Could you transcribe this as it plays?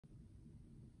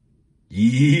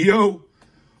Yo!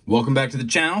 Welcome back to the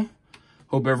channel.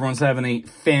 Hope everyone's having a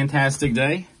fantastic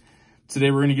day.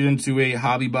 Today we're going to get into a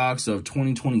hobby box of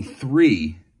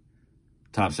 2023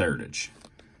 Topps Heritage.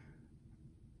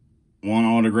 One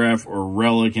autograph or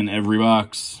relic in every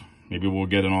box. Maybe we'll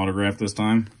get an autograph this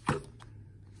time.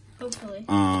 Hopefully.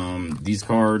 These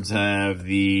cards have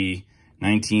the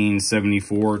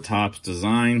 1974 Topps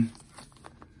design.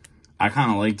 I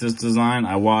kind of like this design.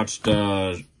 I watched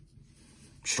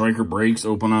Striker Breaks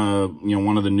open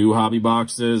one of the new hobby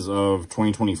boxes of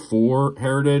 2024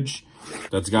 Heritage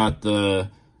that's got the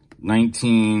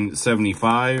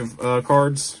 1975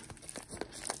 cards.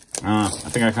 I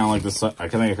think I kind of like this. I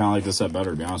kind of like this set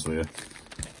better, to be honest with you.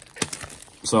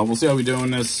 So we'll see how we do in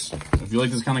this. If you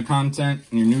like this kind of content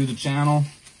and you're new to the channel,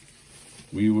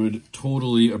 we would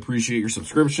totally appreciate your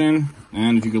subscription.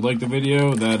 And if you could like the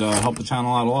video, that help the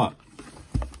channel out a lot.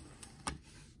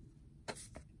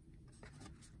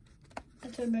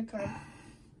 That's a big card.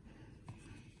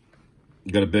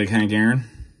 You got a big Hank Aaron.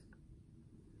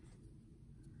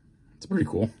 It's pretty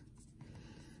cool.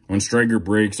 When Striker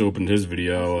Breaks opened his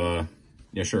video,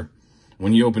 yeah, sure.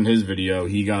 When he opened his video,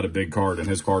 he got a big card, and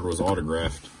his card was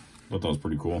autographed. I thought that was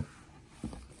pretty cool.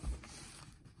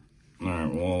 All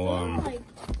right, well,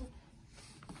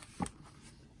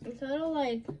 It's sort of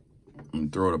like...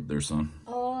 throw it up there, son.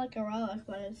 Oh, like a relic,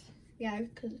 but it's... Yeah,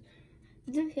 because it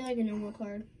doesn't feel like a normal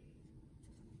card.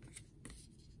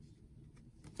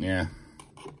 Yeah.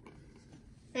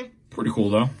 Pretty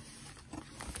cool, though.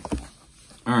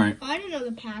 All right. Oh, I didn't know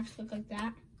the packs look like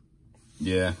that.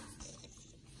 Yeah.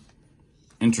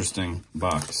 Interesting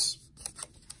box.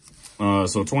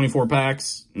 So 24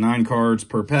 packs, 9 cards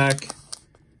per pack.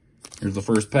 Here's the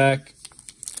first pack.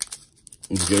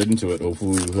 Let's get into it.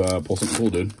 Hopefully we pull something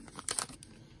cool, dude.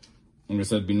 Like I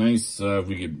said, it'd be nice if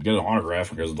we could get an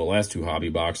autograph, because the last 2 hobby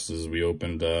boxes we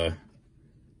opened,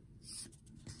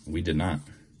 we did not.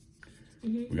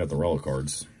 We got the relic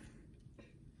cards.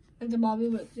 Like the Bobby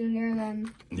Witt Jr. and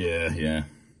then... Yeah.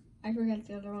 I forget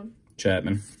the other one.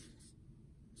 Chapman.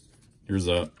 Here's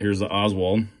the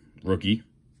Oswald rookie.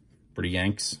 Pretty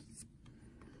Yanks.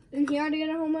 Didn't he already get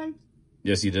a home run?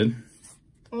 Yes, he did.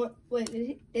 Oh, wait,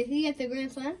 did he get the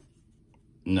Grand Slam?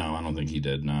 No, I don't think he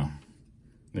did. No, I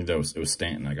think it was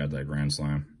Stanton. I got that Grand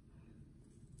Slam.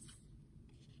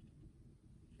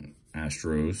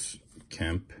 Astros,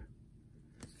 Kemp.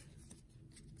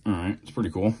 All right, it's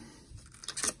pretty cool.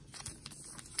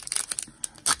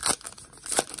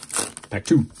 Pack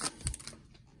 2.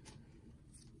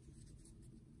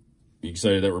 You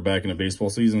excited that we're back in the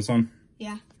baseball season, son?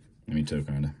 Yeah. Me too,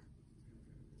 kind of.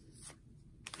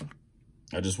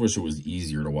 I just wish it was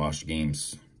easier to watch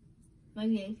games. Like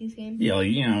the Yankees game? Yeah, like,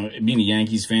 you know, being a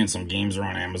Yankees fan, some games are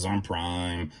on Amazon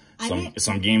Prime.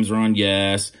 Some games are on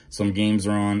Yes. Some games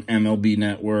are on MLB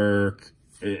Network.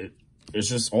 It's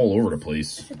just all over the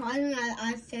place. Surprisingly,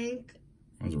 I think...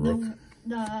 That was a rook.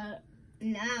 The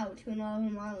now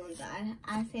 2-11 Marlins,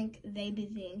 I think they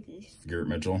beat the Yankees. Garrett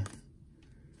Mitchell.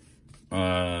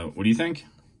 What do you think?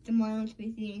 The Marlins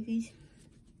beat the Yankees.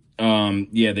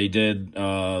 Yeah, they did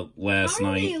last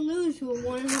How night. did they lose to a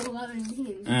 1-11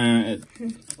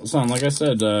 team? Son, like I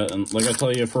said, and like I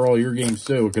tell you for all your games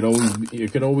too,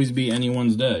 it could always be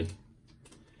anyone's day.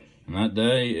 And that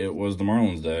day, it was the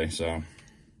Marlins' day, so.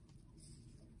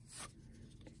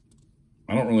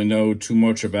 I don't really know too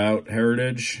much about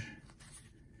Heritage.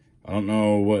 I don't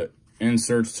know what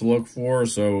inserts to look for,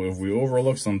 so if we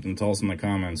overlook something, tell us in the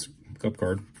comments. Cup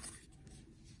card.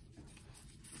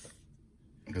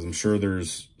 Because I'm sure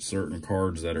there's certain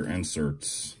cards that are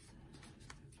inserts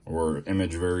or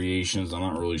image variations. I'm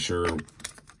not really sure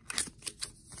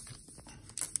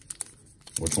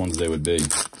which ones they would be.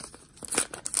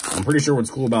 I'm pretty sure what's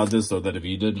cool about this, though, that if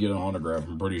you did get an autograph,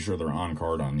 I'm pretty sure they're on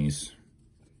card on these.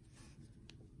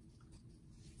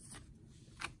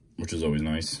 Which is always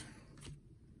nice.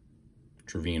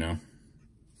 Trevino.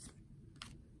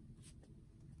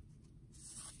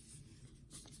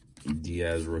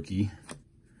 Diaz rookie.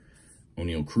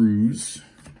 O'Neal Cruz.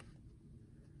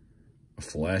 A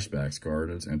flashbacks card.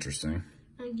 That's interesting.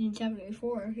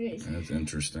 1974. That's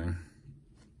interesting.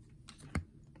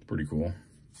 Pretty cool.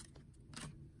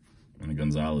 And a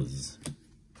Gonzalez.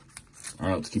 All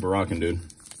right, let's keep it rocking, dude.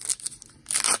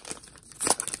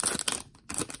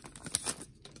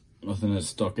 Nothing has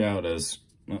stuck out as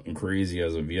nothing crazy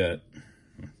as of yet.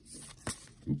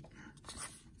 Oop.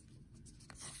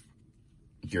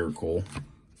 Garrett Cole.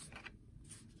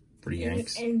 Pretty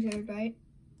Yanks. Injured, right?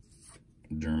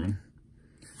 German.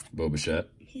 Bo Bichette.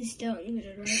 He's still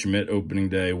injured, right? Schmidt opening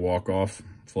day walk-off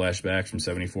flashbacks from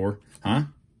 74. Huh?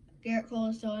 Garrett Cole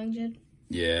is still injured.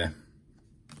 Yeah.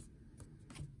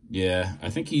 Yeah, I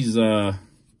think he's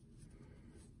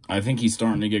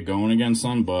starting to get going again,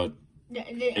 son. But how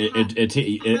did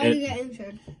he get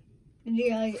injured? Did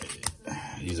he like?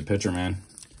 He's a pitcher, man.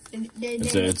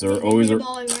 It's always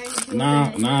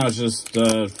it's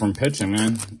just from pitching,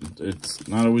 man. It's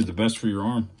not always the best for your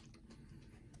arm.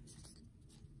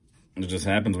 It just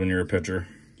happens when you're a pitcher.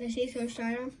 Does he throw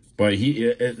straight on? But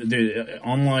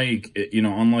unlike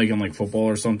in like football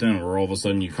or something, where all of a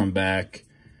sudden you come back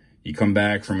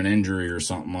from an injury or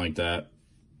something like that,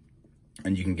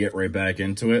 and you can get right back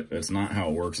into it. That's not how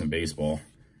it works in baseball.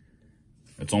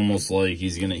 It's almost like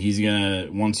he's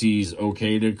gonna once he's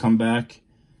okay to come back,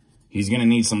 he's gonna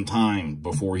need some time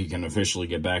before he can officially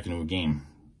get back into a game.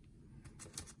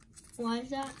 Why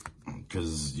is that?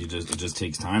 Because it just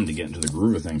takes time to get into the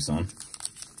groove of things, son.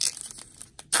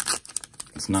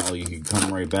 It's not like you can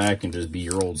come right back and just be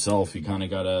your old self. You kind of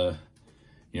gotta,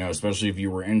 especially if you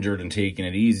were injured and taking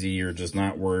it easy, you're just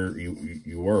not where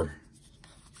you were.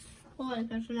 Well, like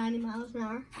that's 90 miles an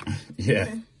hour.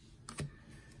 Yeah.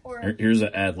 Or here's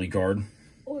an Adley card.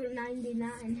 Or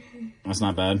 99. That's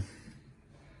not bad.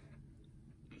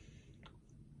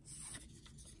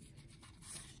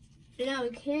 We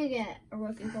can get a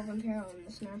rookie for Montero in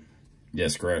this now.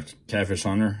 Yes, correct. Catfish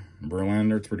Hunter,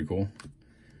 Verlander, it's pretty cool.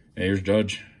 Hey, here's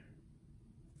Judge.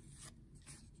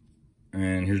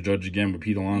 And here's Judge again with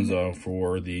Pete Alonso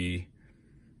for the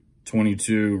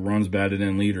 22 runs batted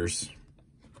in leaders.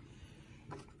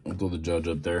 We'll throw the Judge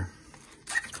up there.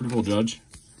 It's pretty cool, Judge.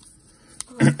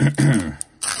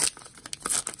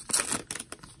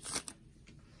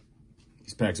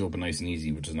 These packs open nice and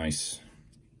easy, which is nice.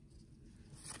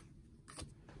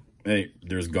 Hey,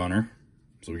 there's Gunner.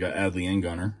 So we got Adley and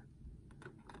Gunner.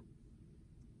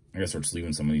 I gotta start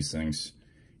sleeving some of these things.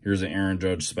 Here's an Aaron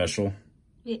Judge special.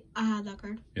 Yeah, I have that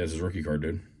card. Yeah, this is a rookie card,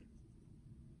 dude.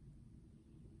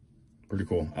 Pretty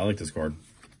cool. I like this card.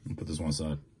 I'll put this one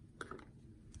aside.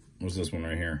 What's this one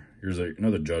right here? Here's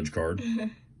another Judge card.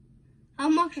 How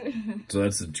much? So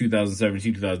that's the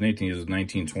 2017, 2018. This is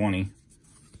 1920.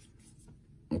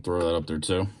 We'll throw that up there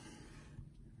too.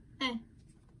 Hey,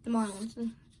 the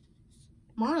Marlins.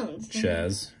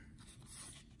 Chaz.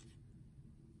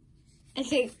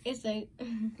 It's like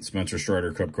Spencer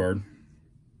Strider Cup card.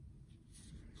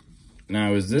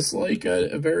 Now, is this like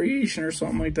a variation or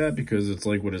something like that? Because it's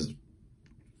like with his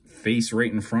face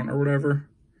right in front or whatever.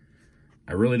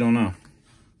 I really don't know.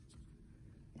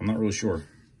 I'm not really sure.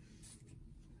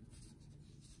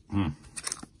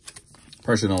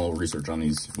 Probably should do a little research on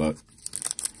these, but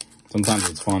sometimes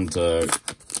it's fun to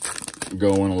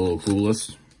go in a little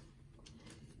clueless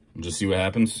and just see what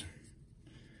happens.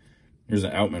 Here's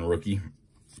an Outman rookie.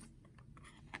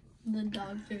 The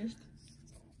Dodgers.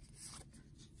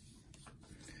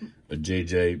 A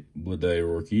JJ Bleday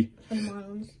rookie. For the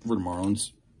Marlins. For the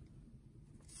Marlins.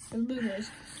 The Blue Jays.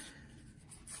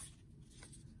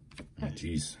 Oh,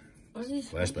 jeez. What are these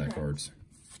Flashback cards.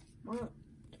 What?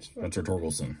 Spencer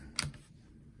Torkelson.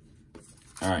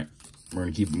 All right. We're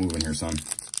going to keep it moving here, son.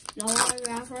 No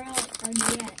autograph or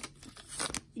yet?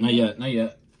 Not yet. Not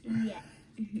yet. Yeah.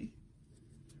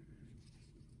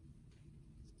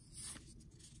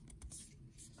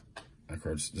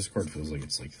 This card feels like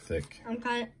it's like thick. I'm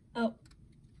kind of,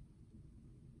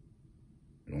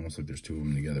 It almost like there's two of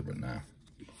them together, but nah.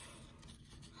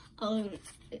 Oh,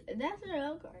 that's a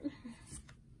real card.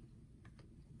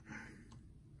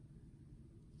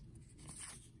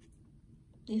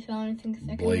 Do you feel anything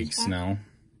thick Blake in this pack? Snell.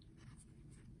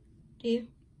 Do you?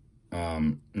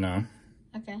 No.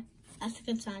 Okay, that's a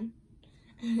good sign.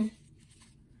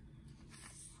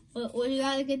 Well, you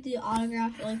gotta get the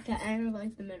autograph like the end or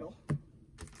like the middle.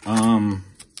 I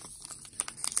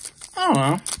don't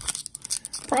know.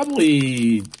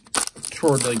 Probably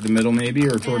toward like the middle, maybe,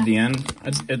 or toward the end.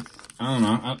 It's I don't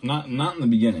know. Not in the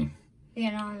beginning.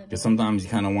 Yeah, not in the Because sometimes you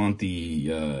kind of want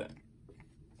the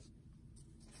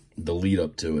lead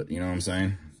up to it. You know what I'm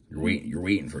saying? You're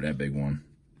waiting for that big one.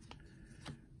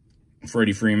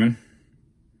 Freddie Freeman.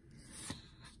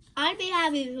 I'd be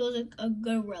happy if it was a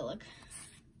good relic.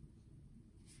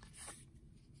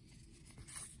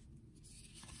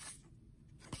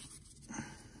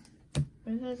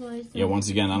 Yeah, once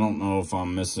again, I don't know if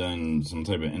I'm missing some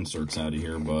type of inserts out of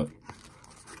here, but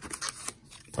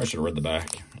probably should have read the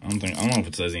back. I don't know if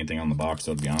it says anything on the box,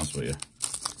 though, to be honest with you.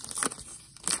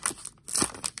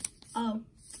 Oh,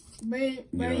 bring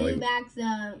like, back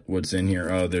the... What's in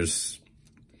here? There's...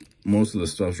 Most of the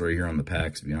stuff's right here on the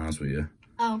packs, to be honest with you.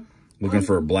 Oh. Looking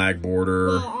for a black border.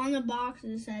 Well, on the box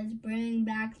it says bring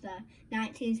back the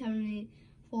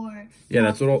 1974. Yeah,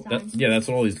 that's what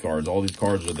all these cards. All these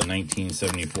cards are the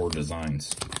 1974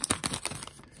 designs.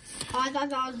 I thought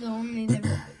that was the only the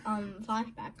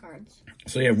flashback cards.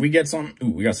 So yeah, if we get some,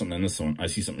 ooh, we got something in this one. I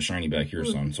see something shiny back here,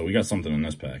 son. So we got something in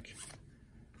this pack.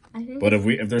 I think. But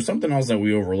if there's something else that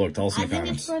we overlooked, tell us in the I think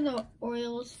comments. it's for the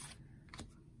Orioles.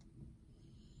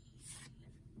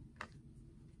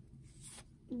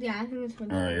 Yeah, I think it's for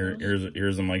the All right, Orioles.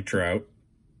 here's a Mike Trout,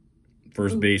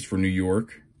 first base for New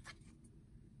York.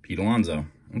 Pete Alonso.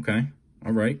 Okay,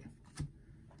 all right.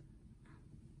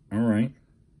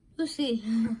 We'll see.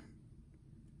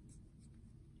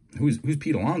 Who's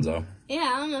Pete Alonso?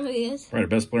 Yeah, I don't know who he is. Right, the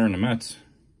best player in the Mets.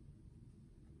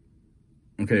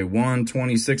 Okay,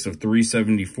 126 of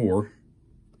 374.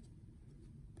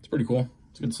 It's pretty cool.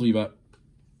 It's a good sleeve up.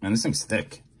 Man, this thing's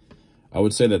thick. I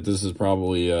would say that this is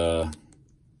probably What?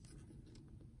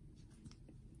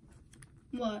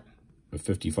 a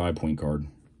 55-point card.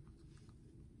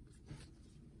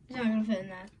 It's not gonna fit in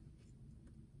that.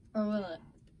 Or will it?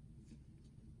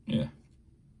 Yeah.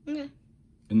 Okay.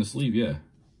 In the sleeve, yeah.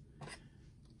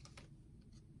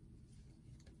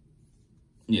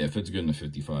 Yeah, it fits good in a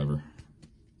 55er.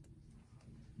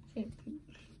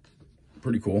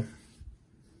 Pretty cool.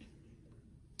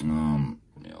 Yeah,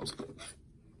 let's go.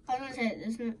 I was gonna say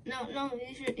this. No.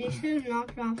 You should have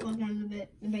knocked off like one of the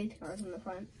base cards in the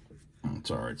front.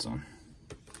 It's all right, son.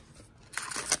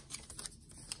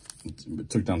 It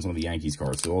took down some of the Yankees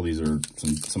cards, so all these are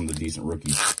some of the decent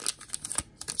rookies.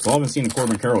 So I haven't seen a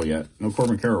Corbin Carroll yet. No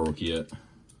Corbin Carroll rookie yet.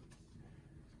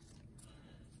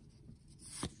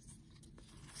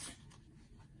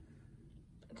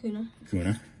 Acuna.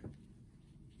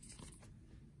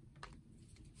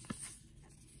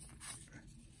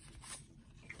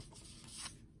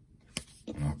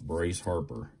 Bryce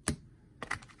Harper.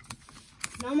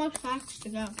 Not much packs to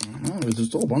go. Oh, there's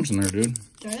still a bunch in there, dude.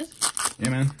 There is? Yeah,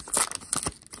 man.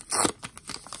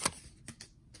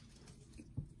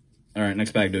 All right,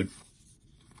 next bag, dude.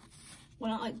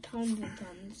 Well, not like tons and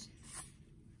tons.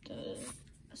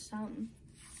 Some.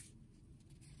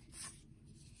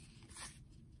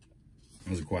 It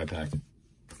was a quiet pack.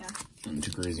 Yeah. Nothing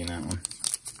too crazy in that one.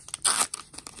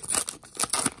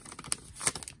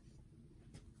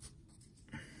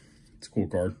 It's a cool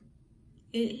card.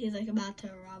 He's like about to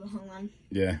rob a home run.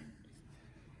 Yeah.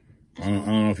 I don't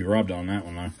know if he robbed on that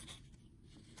one though.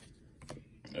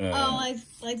 Oh,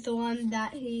 like the one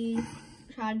that he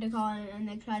tried to call it, and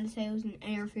they tried to say it was an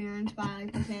interference by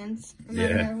like the fans.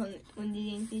 Remember when the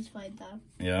Yankees played though?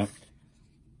 Yeah.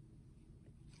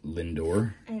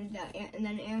 Lindor. And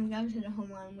then Aaron Judge hit a home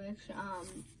run, which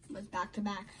was back to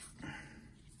back.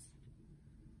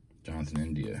 Jonathan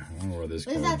India. I don't know where this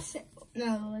Was card. that?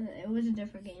 No, it was a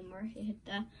different game where he hit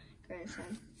the grand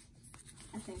slam.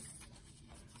 I think.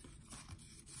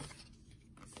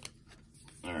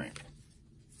 All right.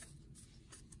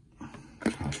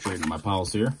 I'll straighten my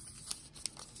piles here.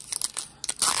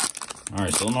 All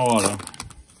right, still no auto.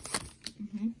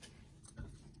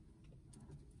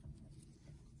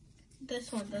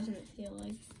 This one doesn't feel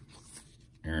like.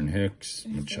 Aaron Hicks,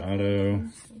 Machado,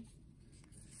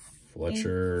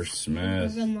 Fletcher,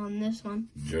 Smith, We're good on this one.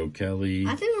 Joe Kelly.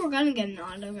 I think we're gonna get an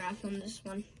autograph on this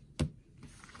one.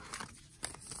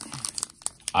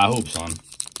 I hope, son.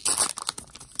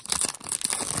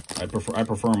 I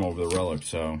prefer him over the relic,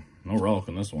 so no relic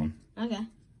on this one. Okay.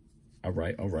 All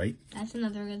right. That's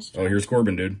another good start. Oh, here's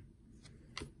Corbin, dude.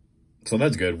 So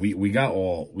that's good. We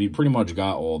pretty much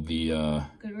got all the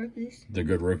good rookies. The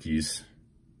good rookies.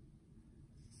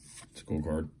 It's a cool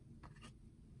card.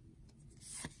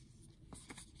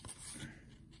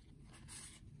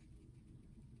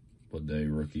 Blood Day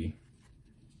rookie.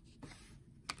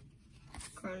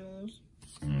 Cardinals.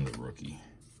 Another rookie.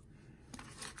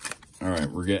 All right,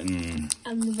 we're getting.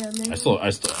 I'd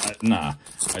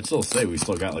still say we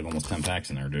still got like almost 10 packs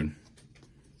in there, dude.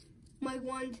 Like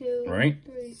 1, 2, right?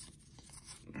 3,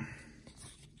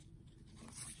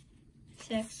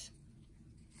 6.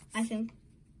 I think.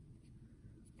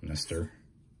 Nestor.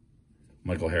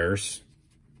 Michael Harris.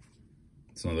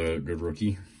 It's another good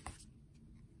rookie.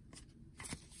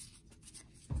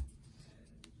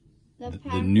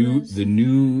 The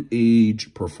new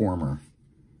age performer.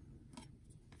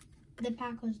 The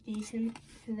pack was decent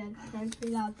because since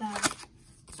we got that.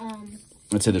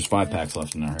 I'd say there's 5 packs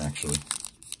left in there actually.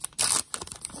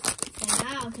 And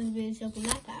now because we just opened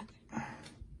that pack.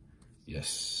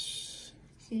 Yes.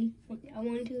 See,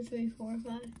 1, 2, 3, 4,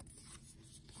 5.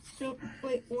 No,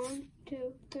 wait, 1,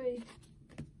 2, 3.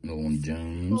 Nolan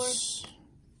Jones.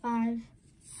 4, 5,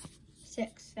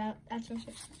 6. That's our 6.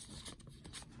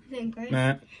 I think, right?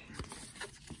 Matt.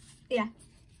 Yeah.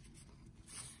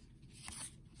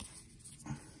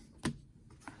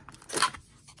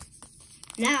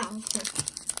 Now.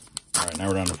 All right, now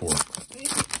we're down to 4.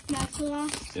 That's the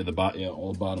last. Yeah,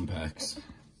 all the bottom packs.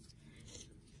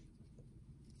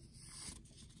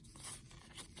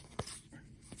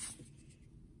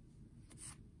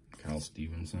 Kyle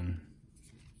Stevenson.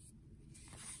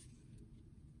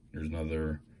 There's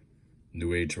another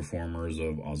New Age Performers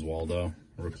of Oswaldo,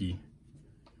 rookie.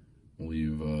 We'll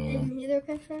leave, Either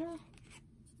picture now?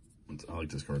 I like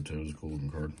this card too. It's a cool looking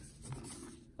card.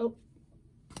 Oh.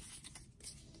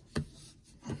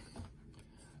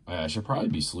 I should probably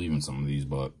be sleeving some of these,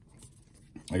 but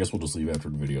I guess we'll just leave after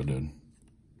the video, dude.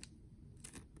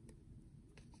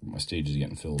 My stage is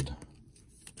getting filled.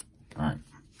 All right.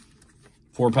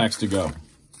 4 packs to go.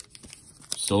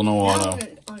 Still no auto.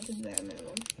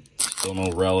 Still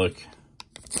no relic.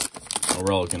 No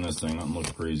relic in this thing. Nothing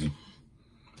looks crazy.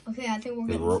 Okay, I think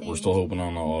we're still hoping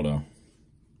on the auto.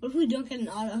 What if we don't get an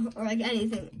auto or like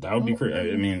anything? That would be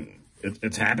crazy. I mean,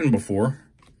 it's happened before,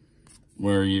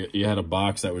 where you had a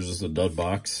box that was just a dud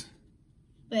box.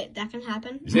 Wait, that can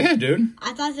happen? Yeah, dude.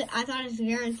 I thought it's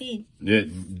guaranteed. Yeah,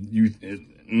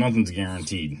 nothing's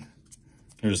guaranteed.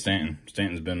 Here's Stanton.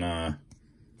 Stanton's been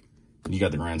you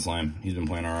got the Grand Slam. He's been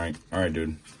playing all right. All right,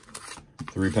 dude.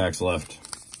 3 packs left.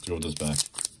 Let's go with this back.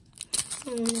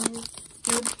 Oh, no.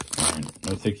 Nope. All right,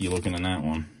 no thicky looking in that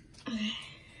one.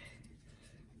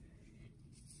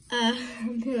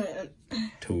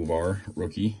 Tovar,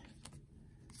 rookie.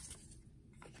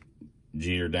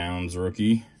 Jeter Downs,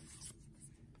 rookie.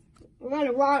 We got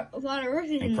a lot of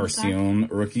rookies in this pack. Encarnacion,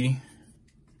 rookie.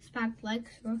 This pack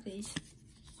likes rookies.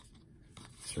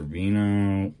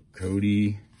 Servino,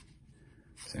 Cody,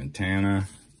 Santana.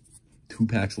 2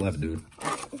 packs left, dude.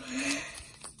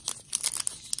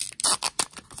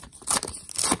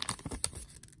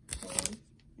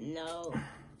 No.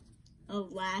 Oh,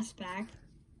 last pack.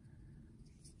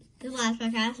 The last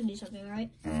pack has to be something, right?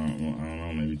 I don't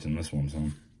know. Maybe it's in this one,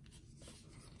 son.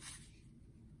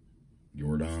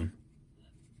 Jordan.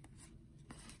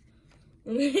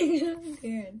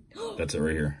 Good. That's it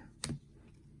right here.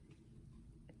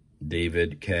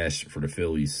 David Cash for the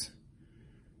Phillies.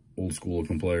 Old school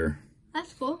looking player.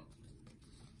 That's cool.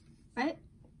 Right?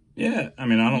 Yeah, I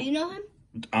mean, I don't... Do you know him?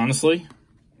 Honestly?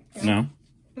 No.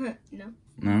 No.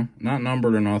 No, not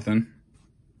numbered or nothing.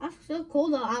 That's so cool,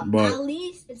 though. But at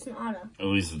least it's an auto. At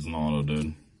least it's an auto,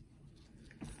 dude.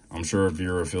 I'm sure if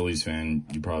you're a Phillies fan,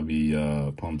 you'd probably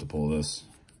be pumped to pull this.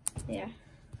 Yeah.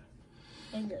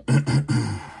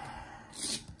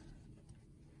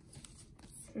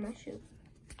 My shoe.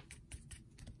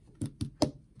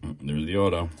 There's the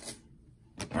auto.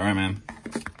 All right, man.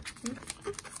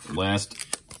 Last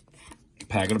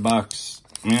pack of the box.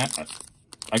 I mean,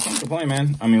 I can't complain,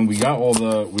 man. I mean, we got all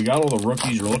the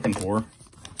rookies you're looking for.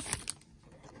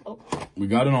 Oh. We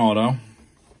got an auto.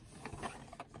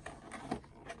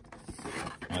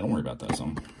 Yeah, don't worry about that,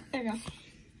 son. There you go.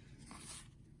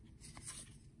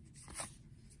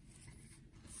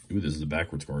 Ooh, this is a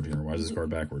backwards card here. Why is this card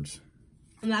backwards?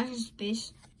 And that's just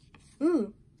space.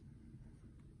 Ooh.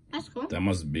 That's cool. That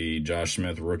must be Josh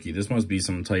Smith, rookie. This must be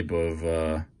some type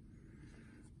of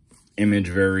image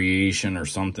variation or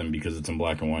something because it's in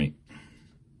black and white.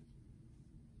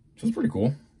 So it's pretty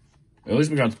cool. At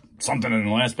least we got something in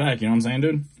the last pack, you know what I'm saying,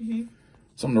 dude? Mm-hmm.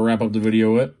 Something to wrap up the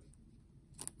video with.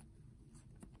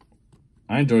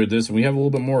 I enjoyed this. We have a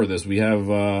little bit more of this. We have,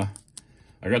 I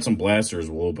got some blasters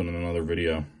we'll open in another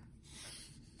video.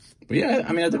 But yeah,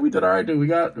 I mean, I think we did all right, dude. We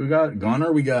got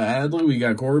Gunnar, we got Adley, we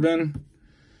got Corbin.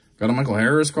 Got a Michael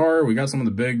Harris car. We got some of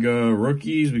the big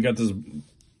rookies. We got this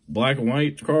black and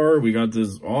white car. We got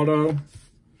this auto.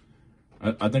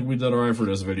 I think we did all right for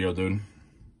this video, dude.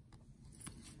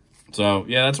 So,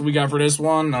 yeah, that's what we got for this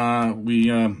one. We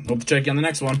hope to check you on the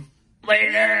next one.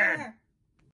 Later!